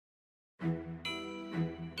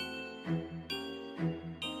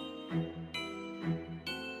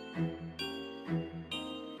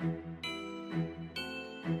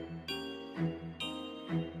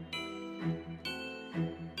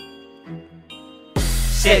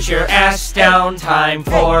Sit your ass down, time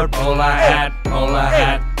for bowler hat, bowler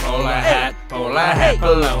hat, bowler hat, bowler hat,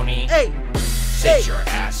 baloney. Sit your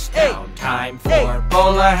ass down, time for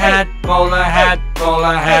bowler hat, bowler hat,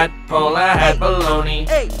 bowler hat, bowler hat, baloney.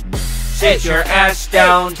 Sit your ass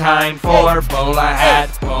down, time for bowler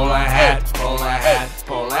hat, bowler hat, bowler hat,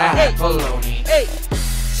 bowler hat, baloney.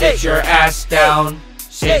 Sit your ass down,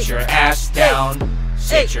 sit your ass down,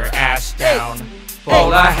 sit your ass down,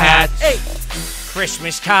 bowler hat.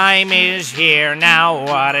 Christmas time is here now,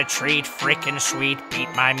 what a treat, frickin' sweet.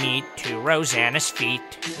 Beat my meat to Rosanna's feet.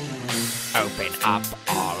 Open up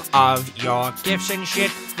all of your gifts and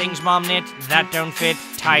shit, things mom knit that don't fit,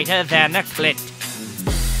 tighter than a clit.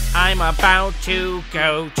 I'm about to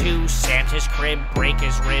go to Santa's crib, break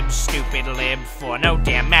his ribs, stupid lib, for no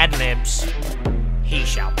damn Mad Libs. He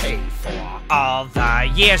shall pay for all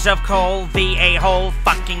the years of coal, the a-hole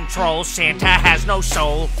fucking troll, Santa has no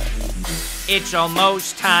soul. It's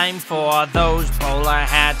almost time for those bowler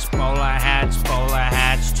hats, bowler hats, bowler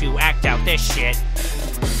hats to act out this shit.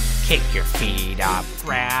 Kick your feet up,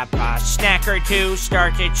 grab a snack or two,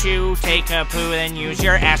 start to chew, take a poo, then use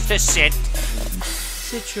your ass to sit.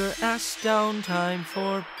 Sit your ass down, time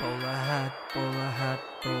for bowler hat, bowler hat,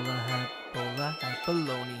 bowler hat, bowler hat,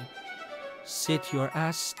 baloney. Sit your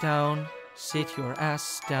ass down, sit your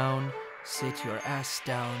ass down, sit your ass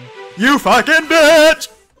down. You fucking bitch!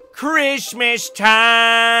 Christmas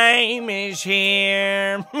time is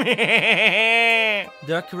here.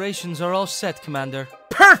 Decorations are all set, Commander.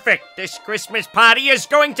 Perfect! This Christmas party is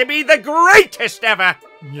going to be the greatest ever!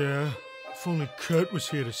 Yeah, if only Kurt was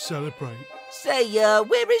here to celebrate. Say,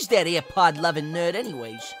 where is that AirPod-loving nerd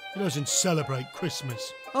anyways? He doesn't celebrate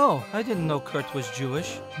Christmas. Oh, I didn't know Kurt was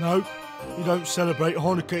Jewish. Nope, he don't celebrate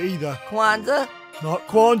Hanukkah either. Kwanzaa? Not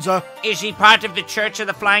Kwanzaa. Is he part of the Church of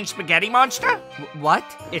the Flying Spaghetti Monster? What?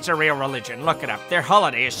 It's a real religion, look it up. Their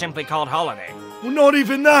holiday is simply called holiday. Well, not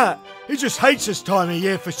even that. He just hates this time of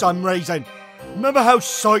year for some reason. Remember how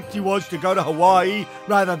psyched he was to go to Hawaii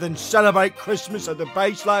rather than celebrate Christmas at the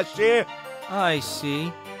base last year? I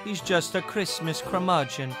see. He's just a Christmas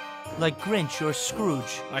curmudgeon, like Grinch or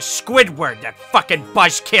Scrooge. A Squidward, that fucking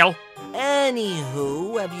buzzkill!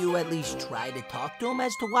 Anywho, have you at least tried to talk to him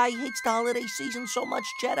as to why he hates the holiday season so much,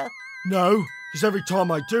 Cheddar? No, because every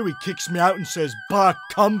time I do, he kicks me out and says, "Bah,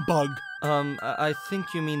 cumbug." I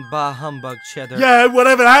think you mean bah humbug, Cheddar. Yeah,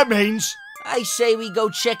 whatever that means. I say we go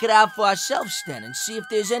check it out for ourselves then and see if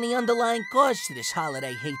there's any underlying cause to this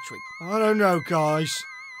holiday hatred. I don't know, guys.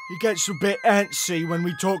 He gets a bit antsy when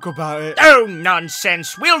we talk about it. Oh,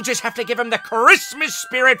 nonsense! We'll just have to give him the Christmas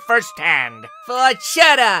spirit firsthand. For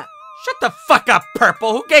Cheddar! Shut the fuck up,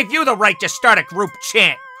 Purple! Who gave you the right to start a group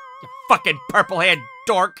chant? You fucking purple-haired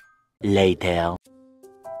dork! Later.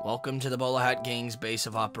 Welcome to the Bowla Hat Gang's base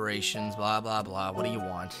of operations, blah blah blah. What do you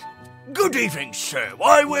want? Good evening, sir.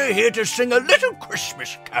 Why, we're here to sing a little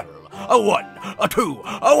Christmas carol. A 1, a 2,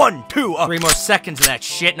 a 1, 2, a... 3 more seconds of that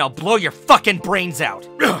shit and I'll blow your fucking brains out.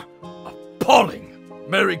 Appalling.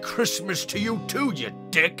 Merry Christmas to you too, you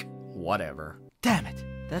dick. Whatever. Damn it.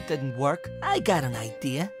 That didn't work. I got an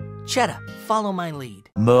idea. Cheddar, follow my lead.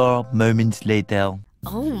 More moments later.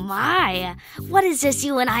 Oh my! What is this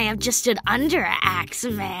you and I have just stood under,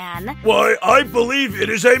 Axeman? Why, I believe it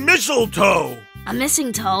is a mistletoe. A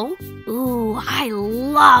missing toe? Ooh, I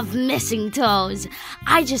love missing toes.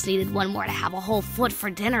 I just needed one more to have a whole foot for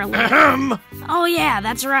dinner later. Ahem. Oh yeah,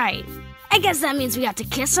 that's right. I guess that means we have to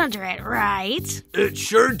kiss under it, right? It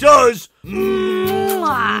sure does.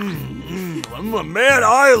 Mwah. Man,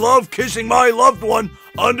 I love kissing my loved one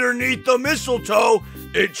underneath the mistletoe.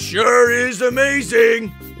 It sure is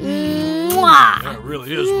amazing. Mwah. Yeah, it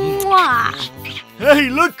really is. Mwah. Hey,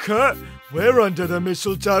 look, Kurt. We're under the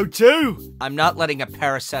mistletoe, too. I'm not letting a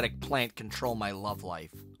parasitic plant control my love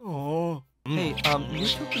life. Oh. Hey, you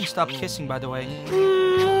two can stop kissing, by the way.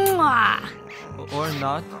 Mwah. Or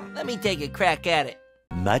not. Let me take a crack at it.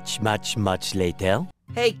 Much later.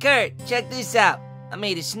 Hey, Kurt, check this out. I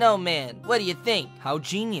made a snowman. What do you think? How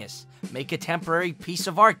genius. Make a temporary piece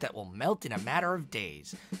of art that will melt in a matter of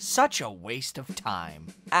days. Such a waste of time.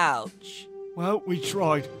 Ouch. Well, we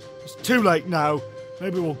tried. It's too late now.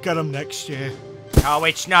 Maybe we'll get them next year. Oh,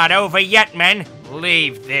 it's not over yet, men.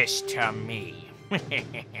 Leave this to me.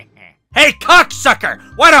 Hey, cocksucker!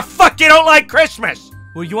 Why the fuck you don't like Christmas?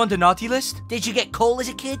 Were you on the naughty list? Did you get coal as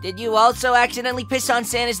a kid? Did you also accidentally piss on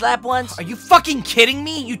Santa's lap once? Are you fucking kidding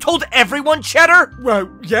me? You told everyone, Cheddar? Well,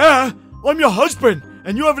 yeah. I'm your husband,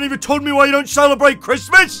 and you haven't even told me why you don't celebrate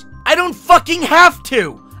Christmas? I don't fucking have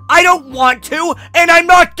to. I don't want to, and I'm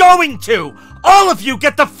not going to. All of you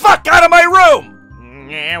get the fuck out of my room.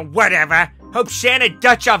 Yeah, whatever. Hope Santa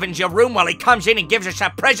Dutch ovens your room while he comes in and gives us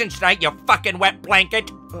our presents tonight, you fucking wet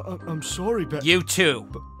blanket. I'm sorry, Babe. You too.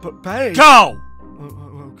 But Babe... Go!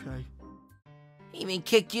 Okay. He even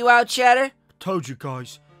kicked you out, Cheddar? Told you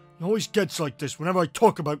guys. It always gets like this whenever I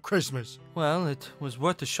talk about Christmas. Well, it was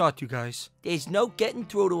worth a shot, you guys. There's no getting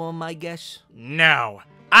through to him, I guess. No.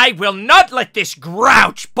 I will not let this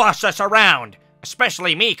grouch boss us around.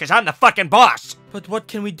 Especially me, because I'm the fucking boss. But what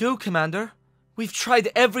can we do, Commander? We've tried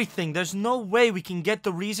everything. There's no way we can get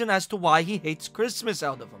the reason as to why he hates Christmas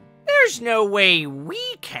out of him. There's no way we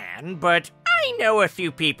can, but I know a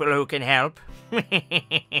few people who can help.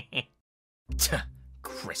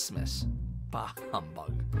 Christmas. Bah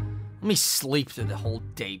humbug. Let me sleep through the whole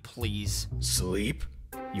day, please. Sleep?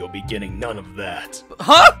 You'll be getting none of that.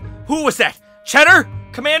 Huh? Who was that? Cheddar?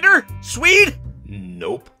 Commander? Swede?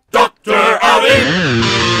 Nope. Dr. Outing!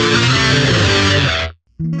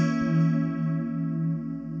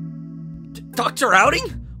 Dr. Outing?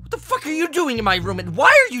 What the fuck are you doing in my room, and why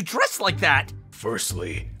are you dressed like that?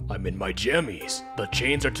 Firstly, I'm in my jammies. The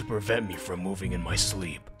chains are to prevent me from moving in my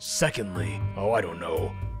sleep. Secondly, I don't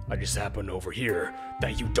know. I just happened to overhear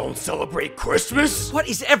that you don't celebrate Christmas? What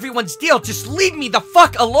is everyone's deal? Just leave me the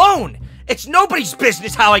fuck alone! It's nobody's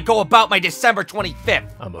business how I go about my December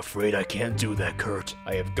 25th. I'm afraid I can't do that, Kurt.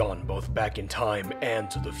 I have gone both back in time and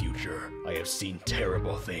to the future. I have seen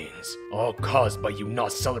terrible things, all caused by you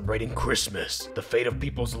not celebrating Christmas. The fate of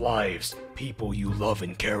people's lives, people you love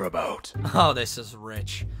and care about. Oh, this is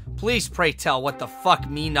rich. Please pray tell what the fuck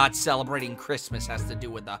me not celebrating Christmas has to do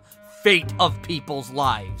with the fate of people's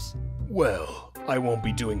lives. Well, I won't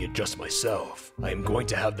be doing it just myself. I am going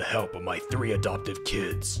to have the help of my 3 adoptive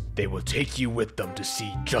kids. They will take you with them to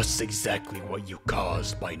see just exactly what you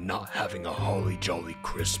caused by not having a holly jolly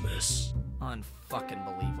Christmas. Unfucking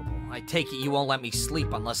believable. I take it you won't let me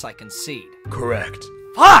sleep unless I concede. Correct.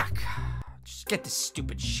 Fuck! Just get this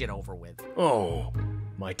stupid shit over with. Oh,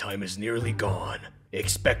 my time is nearly gone.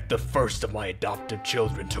 Expect the first of my adoptive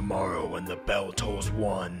children tomorrow when the bell tolls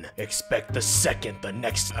 1. Expect the second the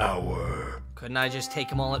next hour. Couldn't I just take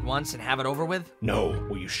them all at once and have it over with? No,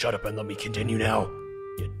 will you shut up and let me continue now?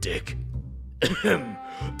 You dick.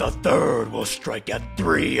 The third will strike at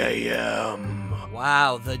 3 a.m.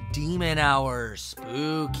 Wow, the demon hour.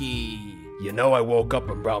 Spooky. You know I woke up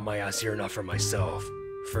and brought my ass here not for myself.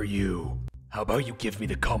 For you. How about you give me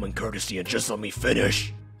the common courtesy and just let me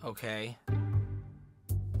finish? Okay.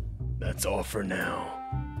 That's all for now.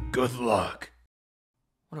 Good luck.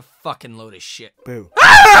 What a fucking load of shit. Boo.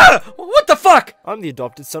 Ah! What the fuck? I'm the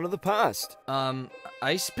adopted son of the past.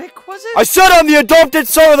 Ice pick, was it? I said I'm the adopted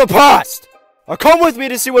son of the past! Now come with me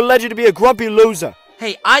to see what led you to be a grumpy loser.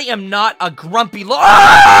 Hey, I am not a grumpy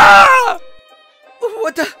ah!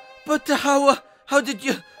 How did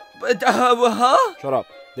you, huh? Shut up.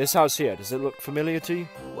 This house here, does it look familiar to you?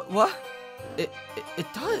 What? It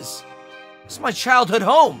does. It's my childhood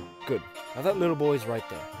home. Good. Now that little boy's right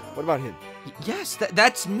there. What about him? Yes,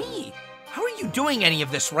 that's me. How are you doing any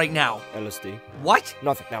of this right now? LSD. What?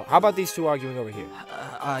 Nothing. Now, how about these two arguing over here?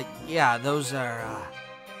 Yeah, those are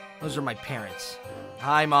my parents.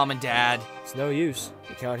 Hi, Mom and Dad. It's no use.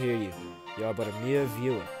 They can't hear you. You are but a mere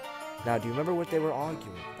viewer. Now, do you remember what they were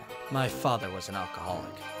arguing about? My father was an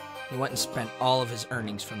alcoholic. He went and spent all of his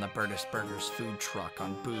earnings from the Burtis Burgers food truck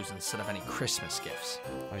on booze instead of any Christmas gifts.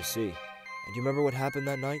 I see. And do you remember what happened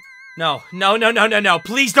that night? No.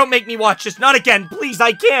 Please don't make me watch this. Not again. Please,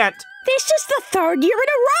 I can't. This is the 3rd year in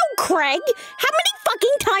a row, Craig. How many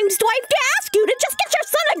fucking times do I have to ask you to just get your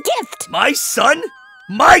son a gift? My son?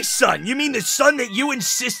 My son? You mean the son that you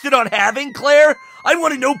insisted on having, Claire? I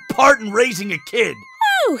wanted no part in raising a kid.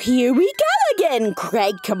 Oh, here we go again.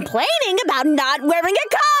 Craig complaining about not wearing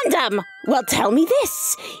a condom. Well, tell me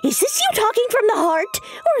this. Is this you talking from the heart,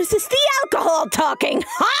 or is this the alcohol talking,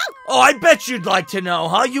 huh? Oh, I bet you'd like to know,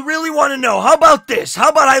 huh? You really want to know? How about this? How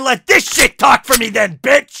about I let this shit talk for me then,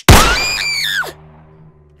 bitch?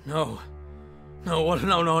 No. What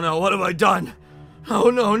have I done?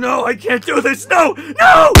 No, I can't do this. No!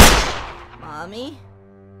 Mommy?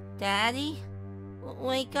 Daddy?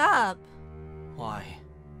 Wake up. Why?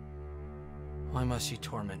 Why must you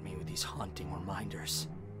torment me with these haunting reminders?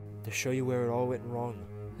 To show you where it all went wrong.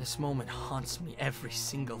 This moment haunts me every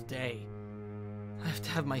single day. I have to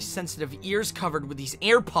have my sensitive ears covered with these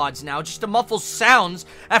AirPods now just to muffle sounds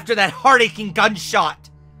after that heart-aching gunshot.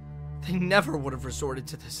 They never would have resorted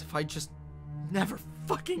to this if I just never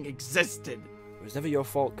fucking existed. It was never your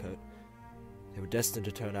fault, Kurt. They were destined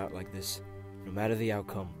to turn out like this, no matter the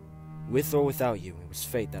outcome. With or without you, it was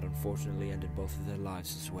fate that unfortunately ended both of their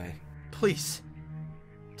lives this way. Please,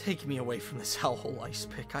 take me away from this hellhole ice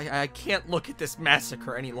pick. I can't look at this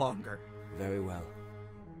massacre any longer. Very well.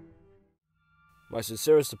 My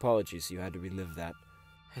sincerest apologies you had to relive that.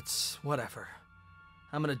 It's whatever.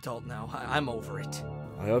 I'm an adult now. I'm over it.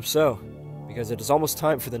 I hope so, because it is almost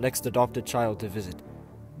time for the next adopted child to visit.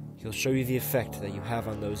 He'll show you the effect that you have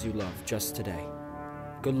on those you love just today.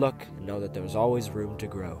 Good luck, and know that there is always room to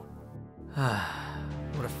grow.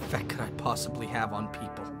 What effect could I possibly have on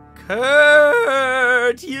people?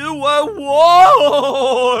 Kurt, you were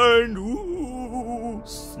warned! Ooh.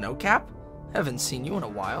 Snowcap? Haven't seen you in a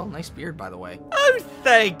while. Nice beard, by the way. Oh,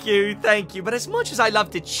 thank you. But as much as I love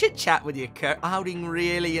to chit-chat with you, Kurt, Outing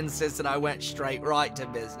really insisted I went straight right to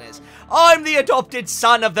business. I'm the adopted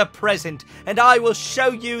son of the present, and I will show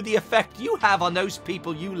you the effect you have on those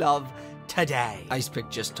people you love today. Icepick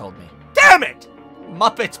just told me. Damn it!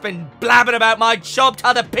 Muppet's been blabbing about my job to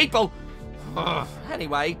other people. Ugh.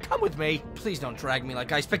 Anyway, come with me. Please don't drag me like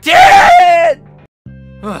Icepick did!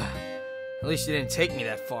 At least you didn't take me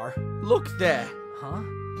that far. Look there. Huh?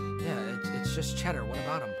 Yeah, it's just Cheddar. What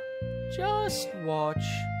about him? Just watch.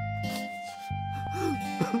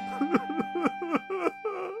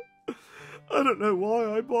 I don't know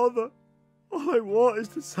why I bother. All I want is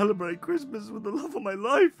to celebrate Christmas with the love of my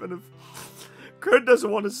life, and if Kurt doesn't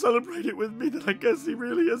want to celebrate it with me, then I guess he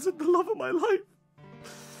really isn't the love of my life.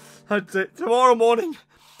 That's it. Tomorrow morning,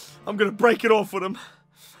 I'm gonna break it off with him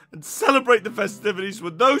and celebrate the festivities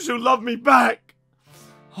with those who love me back.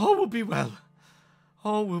 All will be well.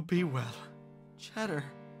 All will be well. Cheddar.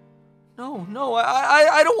 No,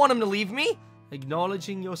 I don't want him to leave me.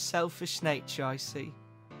 Acknowledging your selfish nature, I see.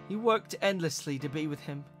 You worked endlessly to be with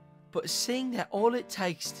him, but seeing that all it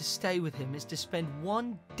takes to stay with him is to spend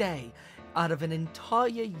one day out of an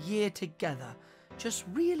entire year together just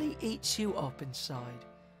really eats you up inside.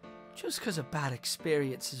 Just because a bad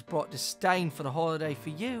experience has brought disdain for the holiday for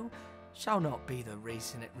you shall not be the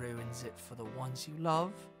reason it ruins it for the ones you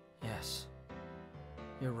love. Yes,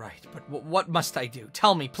 you're right, but what must I do?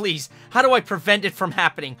 Tell me, please. How do I prevent it from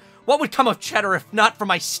happening? What would come of Cheddar if not for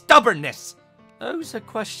my stubbornness? Those are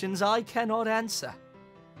questions I cannot answer.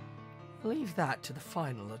 Leave that to the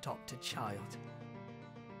final adopted child.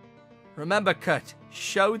 Remember, Kurt,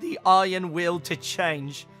 show the iron will to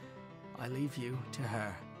change. I leave you to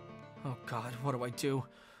her. Oh God, what do I do?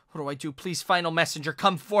 What do I do? Please, final messenger,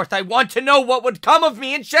 come forth. I want to know what would come of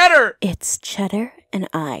me and Cheddar! It's Cheddar and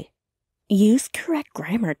I. Use correct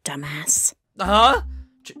grammar, dumbass. Huh?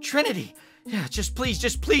 Trinity! Yeah, just please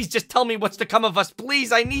tell me what's to come of us.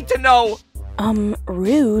 Please, I need to know!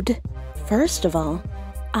 Rude. First of all,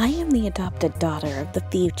 I am the adopted daughter of the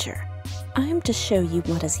future. I am to show you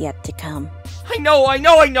what is yet to come. I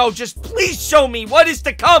know! Just please show me what is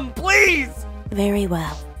to come, please! Very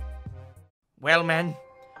well. Well, men,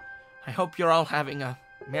 I hope you're all having a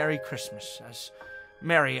Merry Christmas, as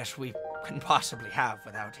merry as we can possibly have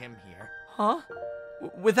without him here. Huh?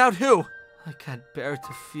 Without who? I can't bear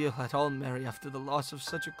to feel at all merry after the loss of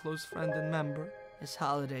such a close friend and member. This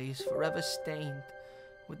holiday is forever stained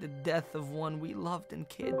with the death of one we loved and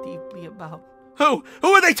cared deeply about. Who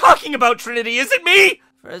are they talking about, Trinity? Is it me?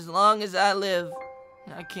 For as long as I live,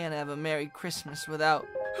 I can't have a Merry Christmas without...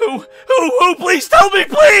 Who? Please tell me,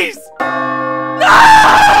 please! No!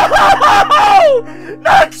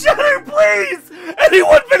 Not Cheddar, please!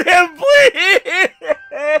 Anyone but him, please!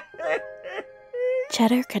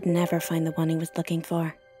 Cheddar could never find the one he was looking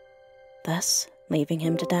for, thus leaving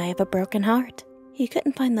him to die of a broken heart. He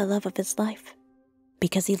couldn't find the love of his life,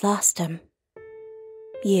 because he lost him.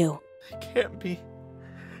 You. It can't be.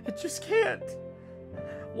 It just can't.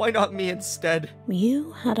 Why not me instead?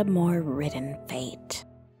 You had a more written fate.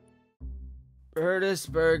 Bertus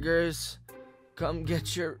Burgers. Come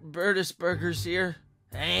get your Bertus Burgers here.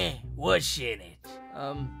 What's in it?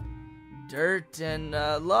 Dirt and,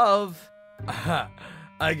 love.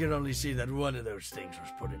 I can only see that one of those things was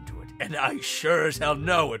put into it, and I sure as hell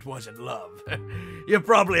know it wasn't love. You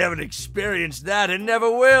probably haven't experienced that and never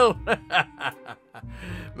will.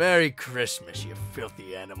 Merry Christmas, you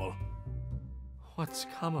filthy animal. What's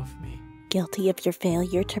come of me? Guilty of your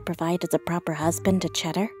failure to provide as a proper husband to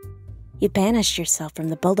Cheddar, you banished yourself from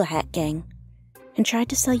the Bowla Hat gang and tried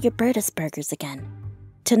to sell your Bertus Burgers again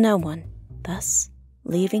to no one, thus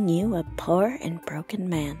leaving you a poor and broken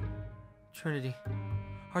man. Trinity,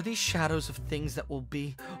 are these shadows of things that will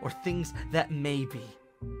be, or things that may be?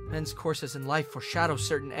 Men's courses in life foreshadow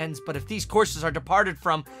certain ends, but if these courses are departed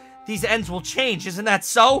from, these ends will change, isn't that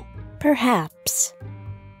so? Perhaps.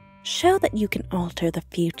 Show that you can alter the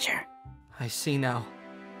future. I see now.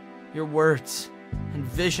 Your words and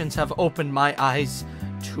visions have opened my eyes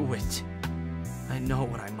to it. I know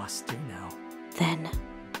what I must do now. Then,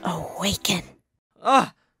 awaken.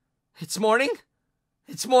 It's morning?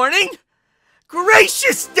 It's morning?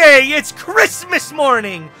 Gracious day! It's Christmas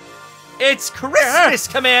morning! It's Christmas,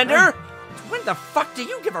 Commander! When the fuck do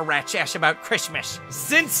you give a rat's ass about Christmas?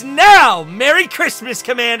 Since now! Merry Christmas,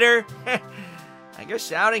 Commander! I guess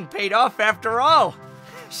shouting paid off after all.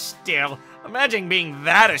 Still, imagine being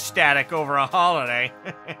that ecstatic over a holiday.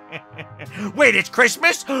 Wait, it's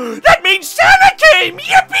Christmas? That means Santa came!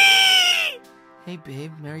 Yippee! Hey,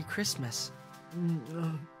 babe, Merry Christmas.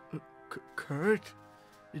 Kurt?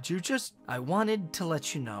 Did you just... I wanted to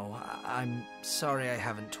let you know, I'm sorry I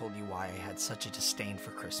haven't told you why I had such a disdain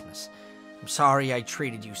for Christmas. I'm sorry I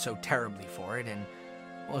treated you so terribly for it, and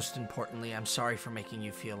most importantly, I'm sorry for making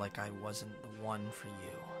you feel like I wasn't the one for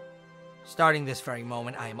you. Starting this very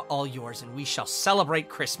moment, I am all yours, and we shall celebrate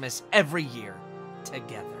Christmas every year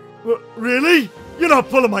together. Really? You're not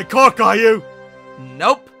pulling my cork, are you?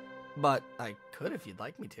 Nope, but I could if you'd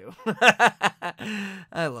like me to.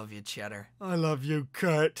 I love you, Cheddar. I love you,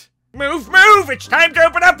 Kurt. Move, move! It's time to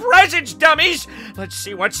open up presents, dummies! Let's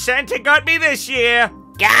see what Santa got me this year.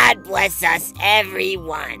 God bless us,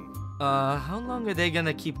 everyone. How long are they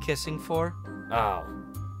gonna keep kissing for? Oh.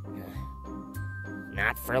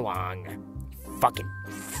 Not for long. Fucking...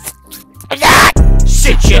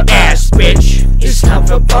 Sit your ass, bitch. It's time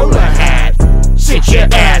for bowler hat. Sit your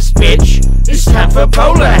ass, bitch. It's time for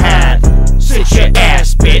bowler hat. Sit your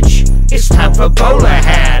ass, bitch. It's time for bowler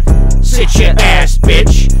hat. Sit your ass,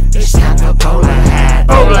 bitch. It's time for bowler hat.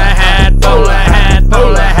 Bowler hat, bowler hat,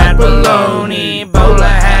 bowler hat, baloney. Bowler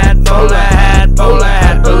hat, bowler hat, bowler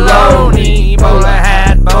hat, baloney. Bowler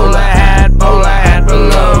hat, bowler hat, bowler hat,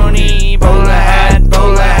 baloney. Bowler hat,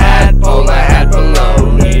 bowler hat, bowler hat,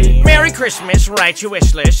 baloney. Merry Christmas, write your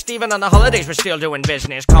wish list. Even on the holidays, we're still doing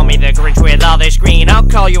business. Call me the Grinch with all this green. I'll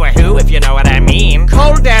call you a who if you know what I mean.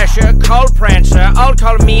 Call Dasher, call Prancer, all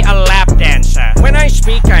call me a lap dancer. When I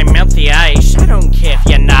speak, I melt the ice. I don't care if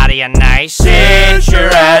you're naughty or nice. Sit your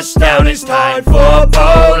ass down, it's time for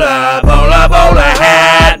bowler. Bowler, bowler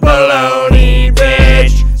hat, baloney,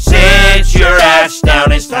 bitch. Sit your ass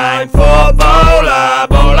down, it's time for bowler.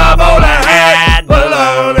 Bowler, bowler hat,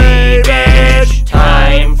 baloney, bitch.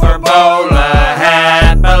 Time for bowler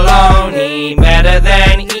hat, baloney. Better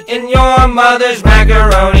than eating your mother's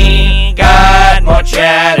macaroni. Got more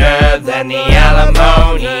cheddar than the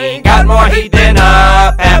alimony. Got more heat than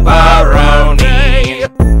a pepperoni.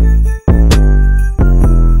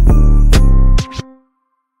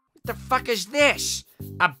 What the fuck is this?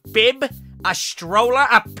 A bib? A stroller?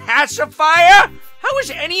 A pacifier? How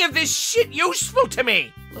is any of this shit useful to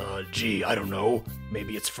me? Gee, I don't know.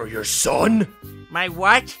 Maybe it's for your son? My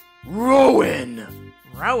what? Rowan!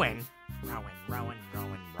 Rowan? Rowan, Rowan,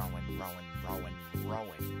 Rowan, Rowan, Rowan, Rowan,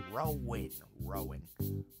 Rowan, Rowan, Rowan,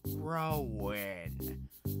 Rowan.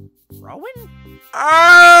 Rowan?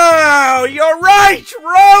 Oh, you're right,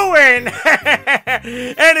 Rowan!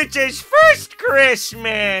 And it's his first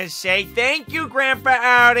Christmas. Say thank you, Grandpa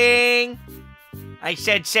Outing. I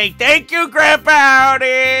said say thank you, Grandpa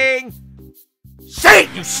Outing. Say it,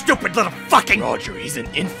 you stupid little fucking... Roger, he's an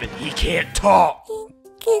infant. He can't talk.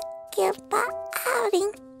 Grandpa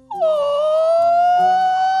Outing.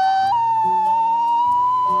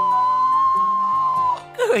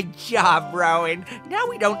 Good job, Rowan. Now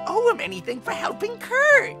we don't owe him anything for helping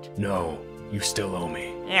Kurt. No, you still owe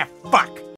me. Yeah, fuck.